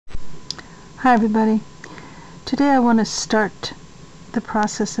Hi everybody. Today I want to start the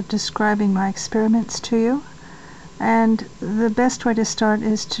process of describing my experiments to you, and the best way to start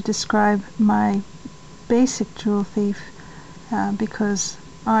is to describe my basic Joule Thief because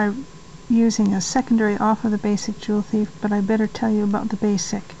I'm using a secondary off of the basic Joule Thief, but I better tell you about the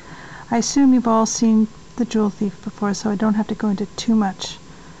basic. I assume you've all seen the Joule Thief before, so I don't have to go into too much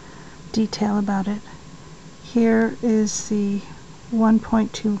detail about it. Here is the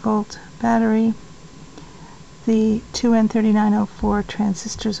 1.2 volt battery, the 2N3904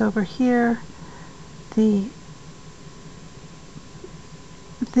 transistors over here, the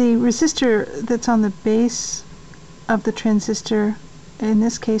resistor that's on the base of the transistor in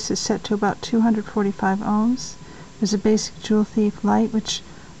this case is set to about 245 ohms. There's a basic Joule Thief light, which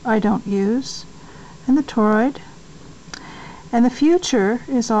I don't use, and the toroid, and the future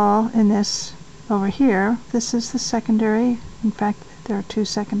is all in this over here. This is the secondary. In fact, there are two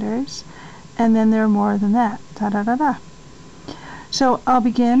secondaries, and then there are more than that. So I'll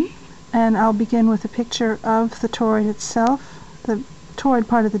begin with a picture of the toroid itself, the toroid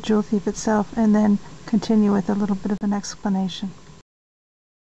part of the Joule Thief itself, and then continue with a little bit of an explanation.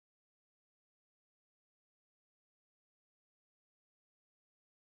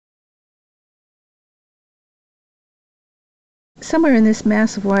 Somewhere in this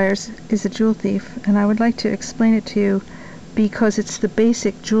mass of wires is a Joule Thief, and I would like to explain it to you because it's the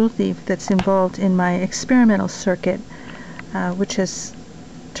basic Joule Thief that's involved in my experimental circuit, which has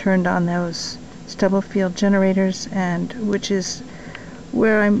turned on those stubble field generators, and which is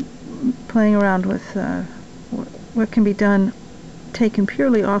where I'm playing around with what can be done taken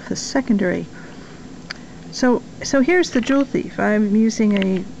purely off the secondary. So here's the Joule Thief. I'm using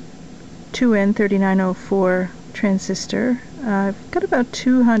a 2N3904 transistor. I've got about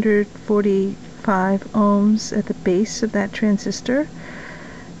 245 ohms at the base of that transistor.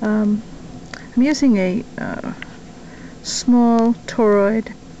 I'm using a small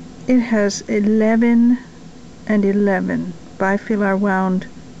toroid. It has 11 and 11 bifilar wound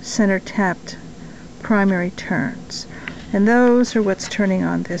center tapped primary turns, and those are what's turning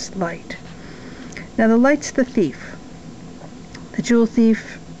on this light. Now the light's the thief. The Joule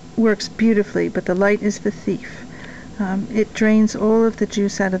Thief works beautifully, but the light is the thief. It drains all of the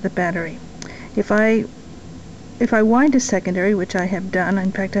juice out of the battery. If I wind a secondary, which I have done,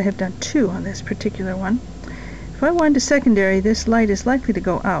 in fact I have done two on this particular one, if I wind a secondary, this light is likely to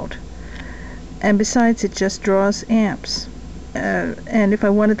go out, and besides it just draws amps, and if I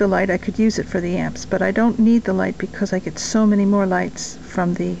wanted the light I could use it for the amps, but I don't need the light because I get so many more lights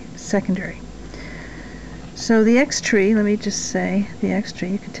from the secondary. So the X tree, let me just say, the X tree,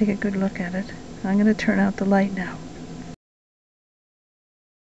 you can take a good look at it. I'm going to turn out the light now.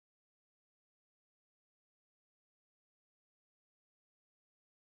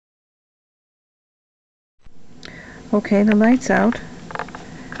 Okay, the light's out,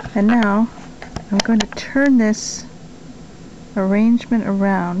 and now I'm going to turn this arrangement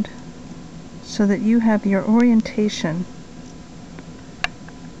around so that you have your orientation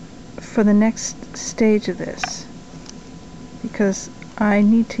for the next stage of this, because I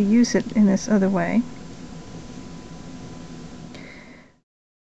need to use it in this other way.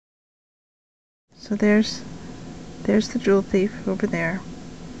 So there's the Joule Thief over there.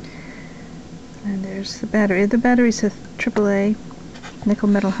 And there's the battery. The battery's a AAA nickel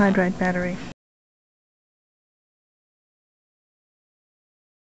metal hydride battery.